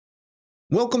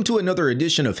Welcome to another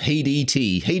edition of Hey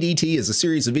DT. Hey DT is a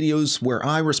series of videos where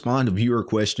I respond to viewer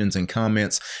questions and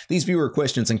comments. These viewer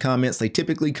questions and comments, they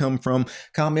typically come from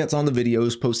comments on the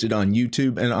videos posted on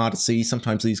YouTube and Odyssey.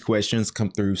 Sometimes these questions come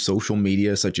through social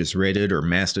media such as Reddit or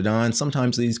Mastodon.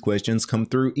 Sometimes these questions come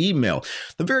through email.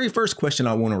 The very first question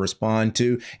I want to respond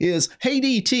to is, Hey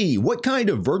DT, what kind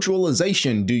of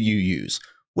virtualization do you use?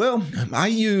 Well, I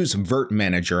use Virt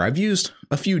Manager. I've used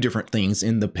a few different things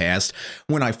in the past.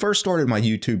 When I first started my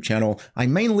YouTube channel, I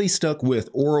mainly stuck with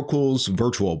Oracle's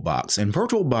VirtualBox. And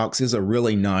VirtualBox is a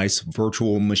really nice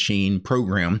virtual machine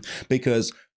program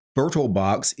because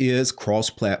VirtualBox is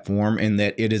cross-platform in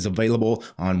that it is available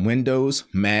on Windows,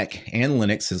 Mac, and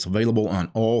Linux. It's available on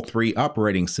all three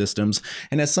operating systems.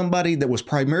 And as somebody that was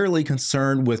primarily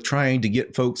concerned with trying to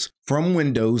get folks from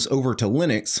Windows over to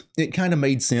Linux, it kind of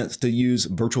made sense to use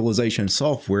virtualization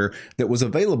software that was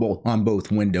available on both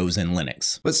Windows and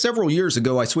Linux. But several years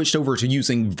ago, I switched over to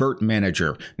using Virt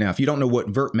Manager. Now, if you don't know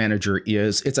what Virt Manager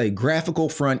is, it's a graphical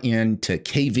front end to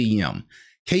KVM.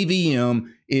 KVM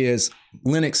is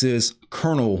Linux's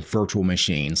kernel virtual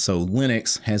machine. So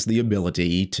Linux has the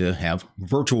ability to have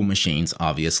virtual machines,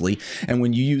 obviously. And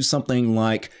when you use something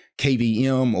like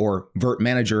KVM or Virt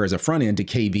Manager as a front end to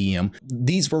KVM,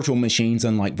 these virtual machines,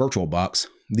 unlike VirtualBox,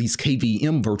 these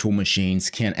KVM virtual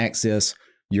machines can access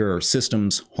your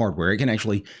system's hardware. It can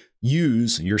actually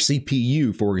use your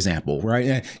CPU, for example,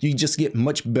 right? You just get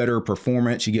much better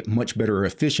performance, you get much better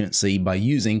efficiency by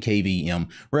using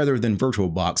KVM rather than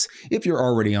VirtualBox if you're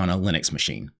already on a Linux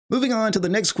machine. Moving on to the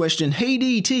next question, Hey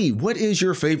DT, what is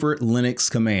your favorite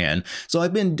Linux command? So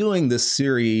I've been doing this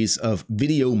series of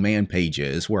video man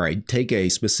pages where I take a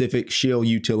specific shell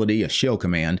utility, a shell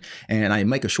command, and I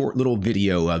make a short little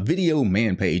video, a video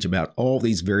man page about all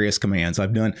these various commands.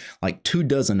 I've done like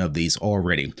 24 of these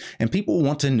already, and people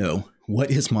want to know,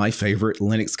 what is my favorite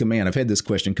Linux command? I've had this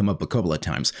question come up a couple of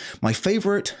times. My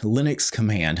favorite Linux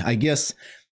command, I guess,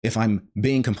 if I'm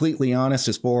being completely honest,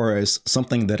 as far as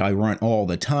something that I run all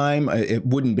the time, it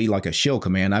wouldn't be like a shell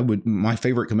command. My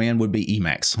favorite command would be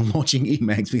emacs. I'm launching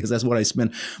emacs because that's what I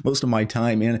spend most of my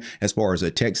time in as far as a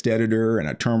text editor and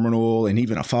a terminal and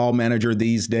even a file manager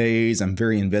these days. I'm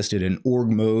very invested in org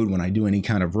mode when I do any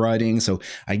kind of writing. So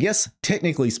I guess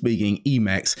technically speaking,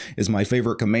 emacs is my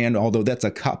favorite command, although that's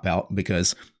a cop-out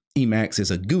because Emacs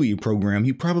is a GUI program.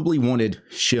 You probably wanted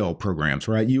shell programs,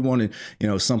 right? You wanted,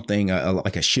 something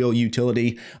like a shell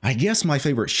utility. I guess my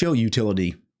favorite shell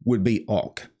utility would be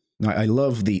awk. I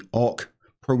love the awk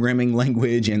programming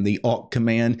language and the awk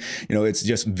command. It's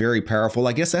just very powerful.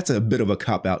 I guess that's a bit of a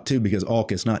cop-out too, because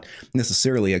awk is not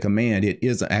necessarily a command. It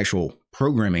is an actual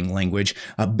programming language.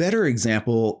 A better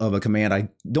example of a command I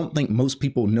don't think most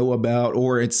people know about,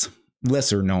 or it's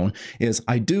lesser known, is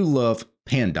I do love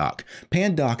pandoc.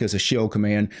 Pandoc is a shell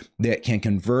command that can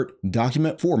convert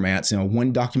document formats,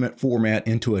 one document format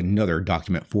into another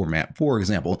document format. For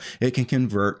example, it can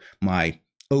convert my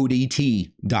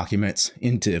ODT documents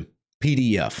into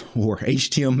PDF or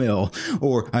HTML,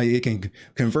 or it can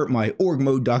convert my org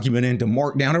mode document into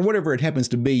Markdown or whatever it happens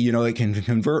to be. It can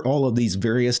convert all of these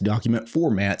various document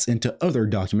formats into other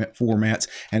document formats,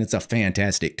 and it's a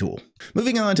fantastic tool.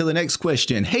 Moving on to the next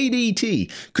question. Hey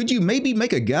DT, could you maybe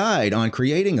make a guide on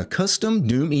creating a custom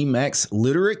Doom Emacs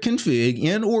literate config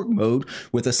in org mode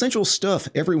with essential stuff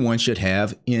everyone should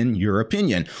have in your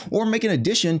opinion, or make an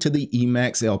addition to the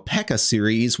Emacs Alpaca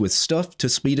series with stuff to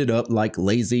speed it up like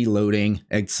lazy load,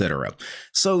 etc.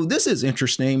 So this is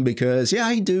interesting because,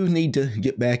 I do need to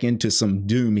get back into some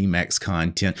Doom Emacs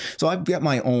content. So I've got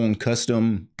my own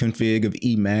custom config of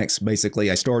Emacs.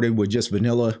 Basically, I started with just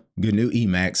vanilla GNU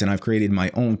Emacs, and I've created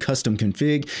my own custom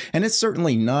config, and it's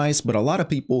certainly nice, but a lot of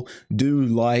people do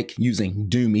like using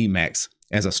Doom Emacs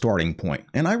as a starting point.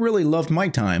 And I really loved my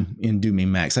time in Doom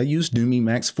Emacs. I used Doom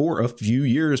Emacs for a few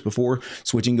years before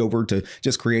switching over to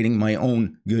just creating my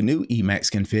own GNU Emacs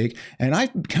config. And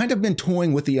I've kind of been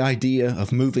toying with the idea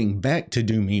of moving back to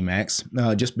Doom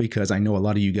Emacs just because I know a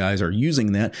lot of you guys are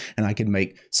using that, and I could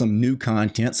make some new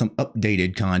content, some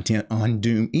updated content on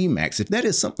Doom Emacs. If that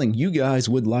is something you guys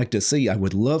would like to see, I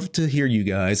would love to hear you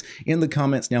guys in the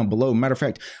comments down below. Matter of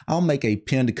fact, I'll make a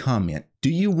pinned comment. Do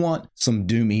you want some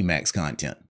Doom Emacs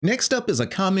content? Next up is a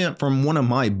comment from one of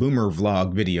my Boomer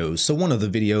Vlog videos, so one of the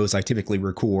videos I typically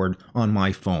record on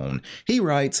my phone. He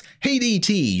writes, Hey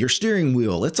DT, your steering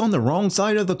wheel, it's on the wrong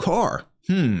side of the car.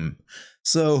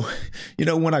 So,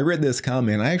 when I read this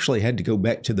comment, I actually had to go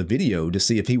back to the video to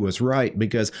see if he was right,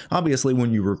 because obviously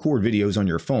when you record videos on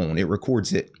your phone, it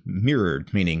records it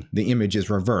mirrored, meaning the image is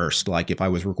reversed. Like if I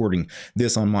was recording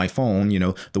this on my phone,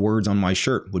 the words on my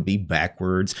shirt would be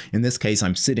backwards. In this case,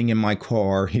 I'm sitting in my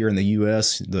car here in the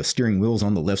US, the steering wheel's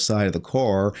on the left side of the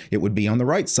car. It would be on the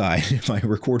right side if I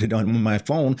recorded on my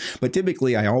phone. But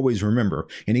typically, I always remember,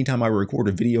 anytime I record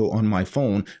a video on my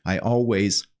phone, I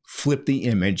always flip the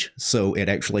image so it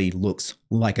actually looks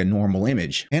like a normal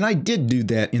image. And I did do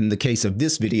that in the case of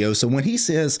this video. So when he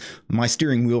says my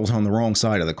steering wheel's on the wrong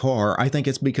side of the car, I think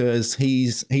it's because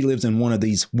he lives in one of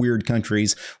these weird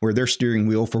countries where their steering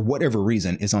wheel, for whatever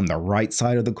reason, is on the right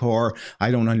side of the car.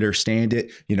 I don't understand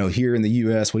it. Here in the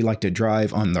US, we like to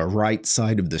drive on the right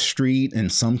side of the street. In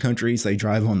some countries, they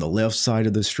drive on the left side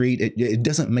of the street. It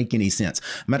doesn't make any sense.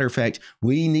 Matter of fact,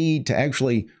 we need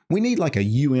like a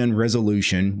UN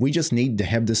resolution. We just need to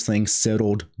have this thing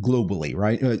settled globally,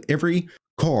 right? Every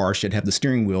car should have the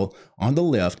steering wheel on the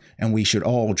left, and we should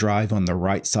all drive on the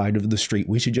right side of the street.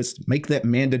 We should just make that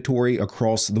mandatory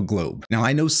across the globe. Now,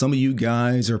 I know some of you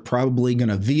guys are probably going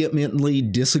to vehemently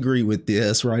disagree with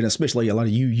this, right? Especially a lot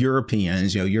of you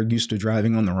Europeans, you're used to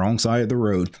driving on the wrong side of the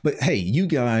road. But hey, you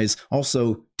guys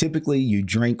also typically you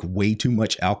drink way too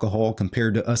much alcohol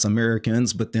compared to us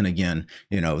Americans. But then again,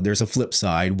 there's a flip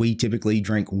side. We typically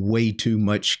drink way too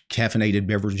much caffeinated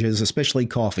beverages, especially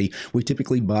coffee. We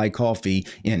typically buy coffee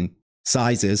in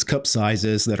cup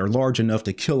sizes that are large enough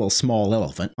to kill a small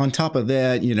elephant. On top of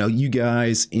that, you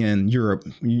guys in Europe,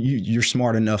 you're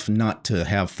smart enough not to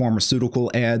have pharmaceutical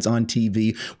ads on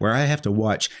TV where I have to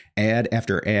watch ad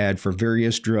after ad for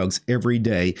various drugs every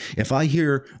day. If I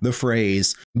hear the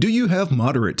phrase, "Do you have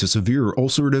moderate to severe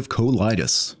ulcerative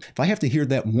colitis?" If I have to hear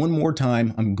that one more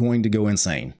time, I'm going to go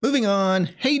insane. Moving on,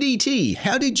 hey DT,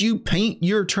 how did you paint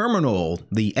your terminal?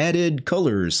 The added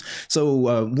colors.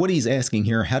 So what he's asking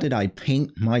here, how did I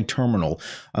paint my terminal?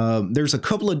 There's a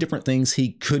couple of different things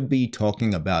he could be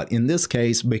talking about. In this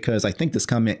case, because I think this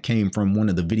comment came from one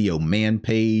of the video man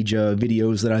page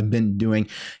videos that I've been doing,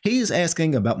 he's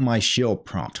asking about my shell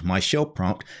prompt. My shell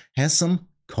prompt has some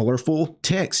colorful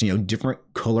text, different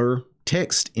color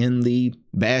text in the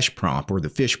bash prompt or the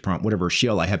fish prompt, whatever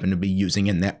shell I happen to be using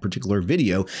in that particular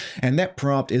video. And that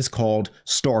prompt is called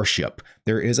Starship.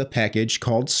 There is a package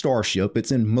called Starship.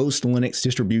 It's in most Linux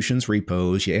distributions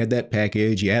repos. You add that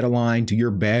package, you add a line to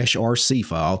your bash RC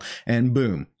file, and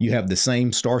boom, you have the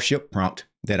same Starship prompt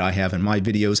that I have in my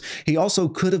videos. He also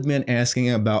could have been asking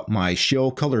about my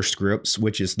shell color scripts,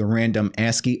 which is the random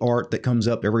ASCII art that comes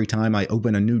up every time I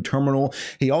open a new terminal.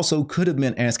 He also could have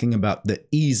been asking about the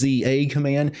EZA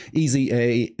command.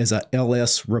 EZA is a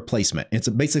LS replacement. It's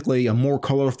basically a more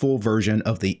colorful version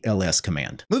of the LS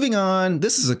command. Moving on,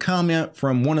 this is a comment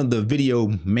from one of the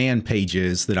video man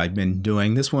pages that I've been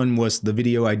doing. This one was the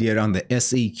video I did on the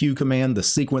SEQ command, the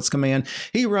sequence command.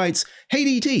 He writes, "Hey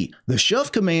DT, the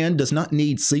shuf command does not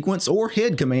need sequence or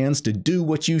head commands to do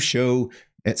what you show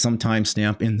at some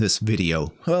timestamp in this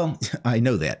video." Well, I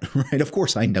know that, right? Of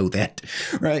course I know that,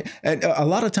 right? And a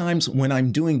lot of times when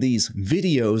I'm doing these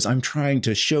videos, I'm trying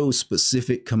to show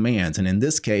specific commands. And in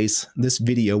this case, this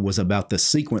video was about the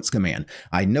sequence command.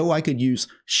 I know I could use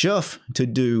shuf to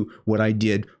do what I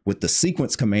did with the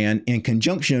sequence command in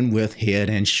conjunction with head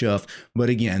and shuf. But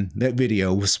again, that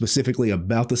video was specifically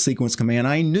about the sequence command.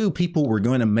 I knew people were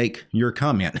going to make your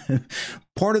comment.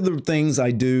 Part of the things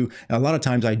I do, a lot of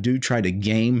times I do try to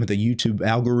game the YouTube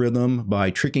algorithm by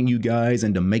tricking you guys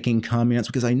into making comments,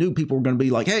 because I knew people were going to be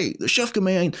like, "Hey, the shuf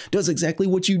command does exactly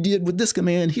what you did with this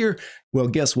command here." Well,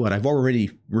 guess what? I've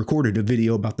already recorded a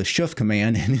video about the shuf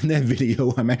command, and in that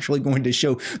video, I'm actually going to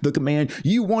show the command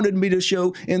you wanted me to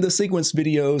show in the sequence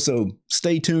video, so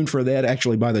stay tuned for that.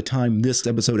 Actually, by the time this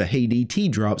episode of Hey DT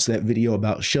drops, that video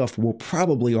about shuf will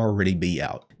probably already be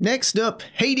out. Next up,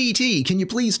 Hey DT, can you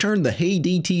please turn the Hey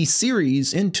DT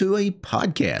series into a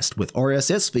podcast with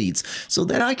RSS feeds so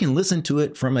that I can listen to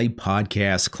it from a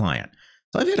podcast client?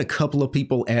 So I've had a couple of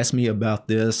people ask me about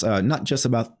this, not just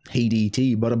about Hey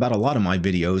DT, but about a lot of my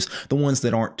videos, the ones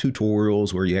that aren't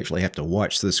tutorials where you actually have to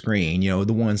watch the screen,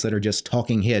 the ones that are just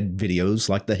talking head videos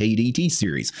like the Hey DT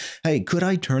series. Hey, could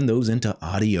I turn those into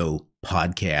audio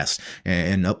podcasts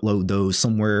and upload those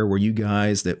somewhere where you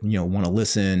guys that want to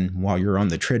listen while you're on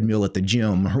the treadmill at the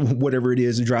gym or whatever it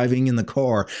is, driving in the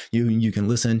car, you can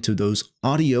listen to those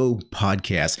audio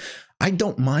podcasts. I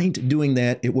don't mind doing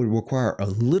that. It would require a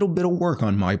little bit of work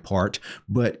on my part,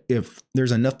 but if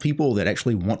there's enough people that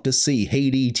actually want to see Hey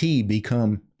DT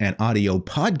become an audio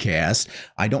podcast,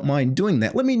 I don't mind doing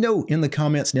that. Let me know in the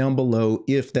comments down below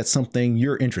if that's something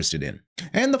you're interested in.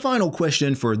 And the final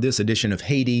question for this edition of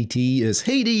Hey DT is,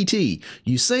 hey DT,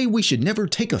 you say we should never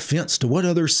take offense to what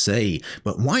others say,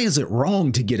 but why is it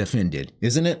wrong to get offended?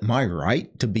 Isn't it my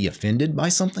right to be offended by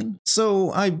something?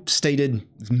 So I've stated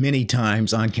many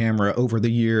times on camera over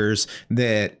the years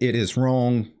that it is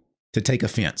wrong to take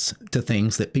offense to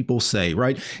things that people say,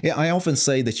 right? I often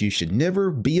say that you should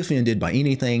never be offended by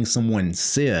anything someone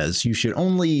says. You should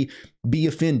only be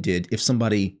offended if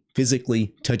somebody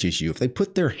physically touches you, if they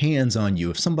put their hands on you,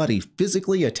 if somebody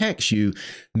physically attacks you,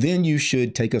 then you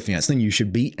should take offense. Then you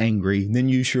should be angry. Then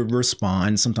you should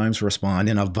respond, sometimes respond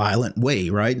in a violent way,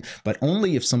 right? But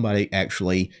only if somebody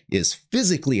actually is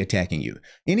physically attacking you.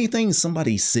 Anything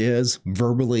somebody says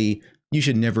verbally, you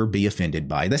should never be offended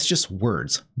by. That's just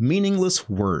words, meaningless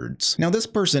words. Now, this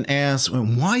person asks,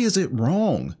 why is it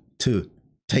wrong to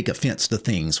take offense to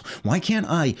things? Why can't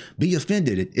I be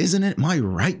offended? Isn't it my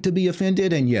right to be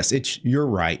offended? And yes, it's your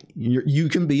right. You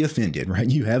can be offended, right?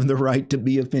 You have the right to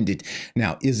be offended.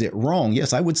 Now, is it wrong?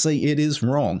 Yes, I would say it is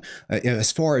wrong.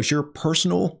 As far as your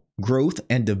personal growth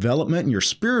and development and your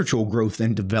spiritual growth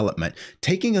and development,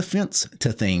 taking offense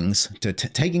to things,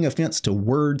 taking offense to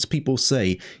words people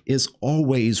say is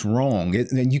always wrong.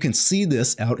 And you can see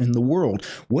this out in the world.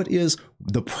 What is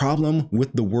the problem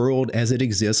with the world as it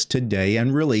exists today,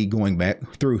 and really going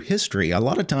back through history? A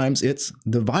lot of times it's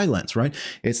the violence, right?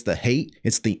 It's the hate,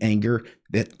 it's the anger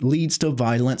that leads to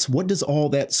violence. What does all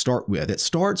that start with? It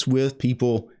starts with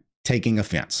people taking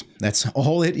offense. That's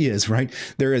all it is, right?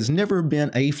 There has never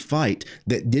been a fight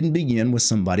that didn't begin with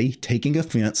somebody taking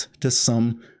offense to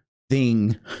something,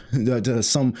 to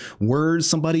some words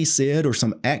somebody said or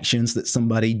some actions that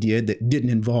somebody did that didn't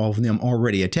involve them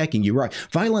already attacking you, right?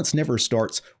 Violence never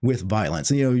starts with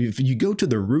violence. You know, if you go to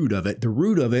the root of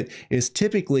it is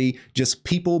typically just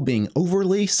people being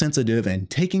overly sensitive and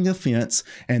taking offense,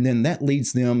 and then that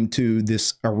leads them to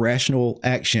this irrational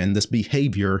action, this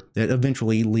behavior that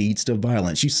eventually leads to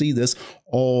violence. You see this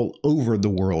all over the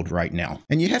world right now.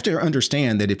 And you have to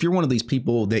understand that if you're one of these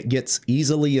people that gets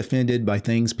easily offended by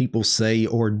things people say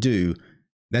or do,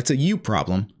 that's a you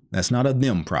problem. That's not a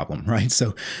them problem, right?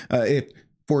 So if,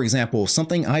 for example,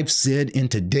 something I've said in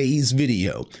today's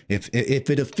video, if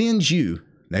it offends you,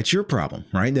 that's your problem,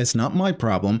 right? That's not my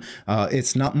problem.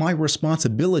 It's not my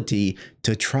responsibility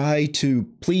to try to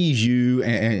please you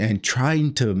and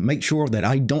trying to make sure that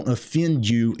I don't offend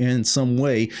you in some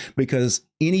way, because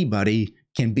anybody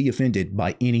can be offended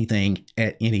by anything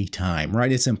at any time,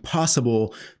 right? It's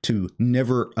impossible to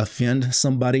never offend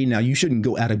somebody. Now, you shouldn't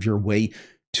go out of your way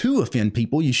to offend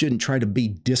people. You shouldn't try to be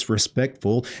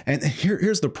disrespectful. And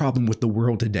here's the problem with the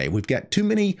world today. We've got too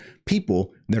many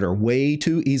people that are way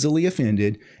too easily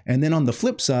offended. And then on the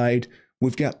flip side,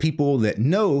 we've got people that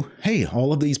know, hey,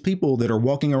 all of these people that are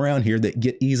walking around here that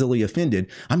get easily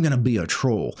offended, I'm going to be a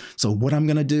troll. So what I'm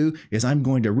going to do is I'm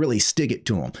going to really stick it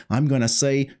to them. I'm going to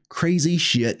say crazy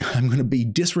shit. I'm going to be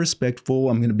disrespectful.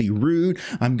 I'm going to be rude.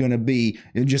 I'm going to be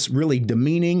just really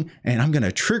demeaning. And I'm going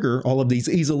to trigger all of these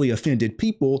easily offended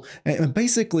people. And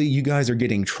basically, you guys are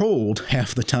getting trolled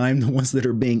half the time, the ones that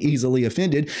are being easily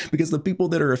offended, because the people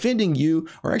that are offending you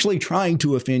are actually trying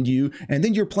to offend you. And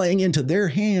then you're playing into their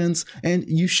hands. And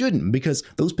you shouldn't, because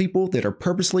those people that are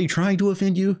purposely trying to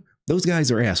offend you, those guys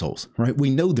are assholes, right? We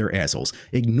know they're assholes.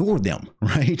 Ignore them,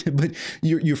 right? But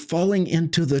you're falling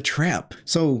into the trap.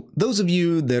 So those of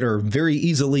you that are very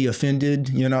easily offended,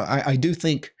 you know, I do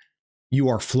think you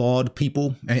are flawed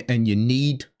people, and you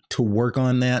need to work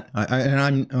on that.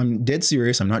 And I'm dead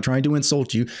serious. I'm not trying to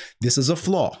insult you. This is a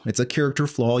flaw. It's a character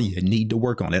flaw. You need to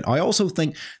work on it. I also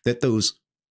think that those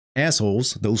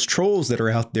assholes, those trolls that are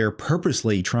out there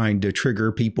purposely trying to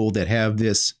trigger people that have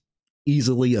this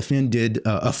easily offended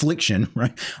affliction,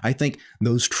 right? I think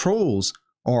those trolls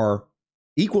are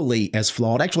equally as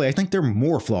flawed. Actually, I think they're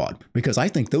more flawed, because I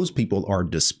think those people are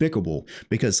despicable,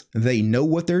 because they know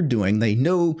what they're doing. They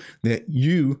know that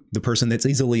you, the person that's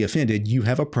easily offended, you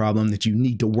have a problem that you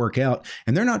need to work out,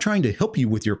 and they're not trying to help you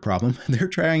with your problem. They're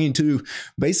trying to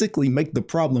basically make the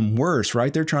problem worse,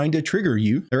 right? They're trying to trigger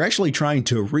you. They're actually trying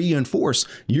to reinforce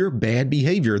your bad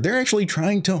behavior. They're actually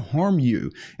trying to harm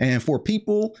you. And for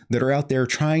people that are out there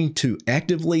trying to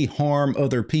actively harm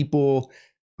other people,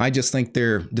 I just think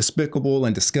they're despicable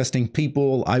and disgusting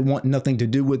people. I want nothing to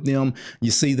do with them.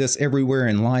 You see this everywhere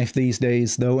in life these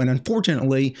days, though. And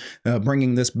unfortunately,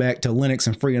 bringing this back to Linux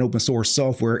and free and open source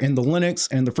software, in the Linux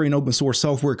and the free and open source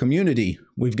software community,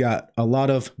 we've got a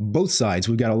lot of both sides.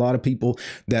 We've got a lot of people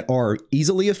that are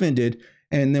easily offended,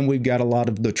 And then we've got a lot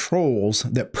of the trolls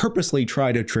that purposely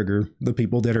try to trigger the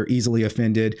people that are easily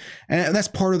offended. And that's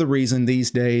part of the reason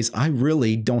these days I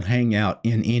really don't hang out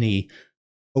in any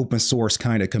open source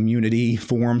kind of community,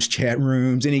 forums, chat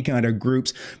rooms, any kind of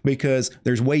groups, because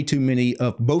there's way too many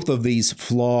of both of these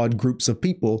flawed groups of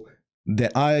people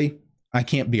that I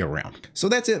can't be around. So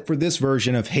that's it for this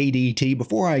version of Hey DT.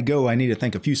 Before I go, I need to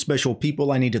thank a few special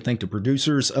people. I need to thank the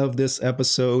producers of this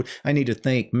episode. I need to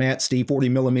thank Matt, Steve,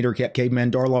 40mm, Cat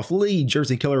Caveman, Darloff, Lee,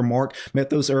 Jersey Killer, Mark,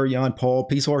 Methos, Ariane, Paul,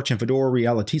 Peace Arch, and Fedora,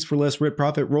 Realities for Less, Red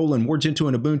Prophet, Roland, Wargento,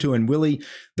 and Ubuntu, and Willie.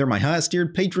 They're my highest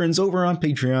tiered patrons over on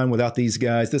Patreon. Without these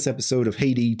guys, this episode of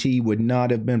Hey DT would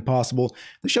not have been possible.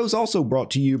 The show's also brought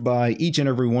to you by each and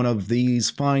every one of these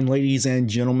fine ladies and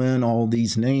gentlemen. All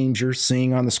these names you're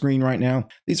seeing on the screen right now.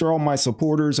 These are all my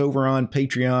supporters over on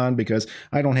Patreon because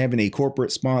I don't have any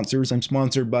corporate sponsors. I'm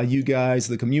sponsored by you guys,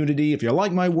 the community. If you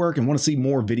like my work and want to see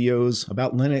more videos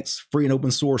about Linux, free and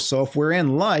open source software,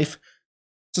 and life,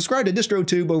 subscribe to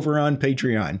DistroTube over on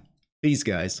Patreon. Peace,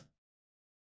 guys.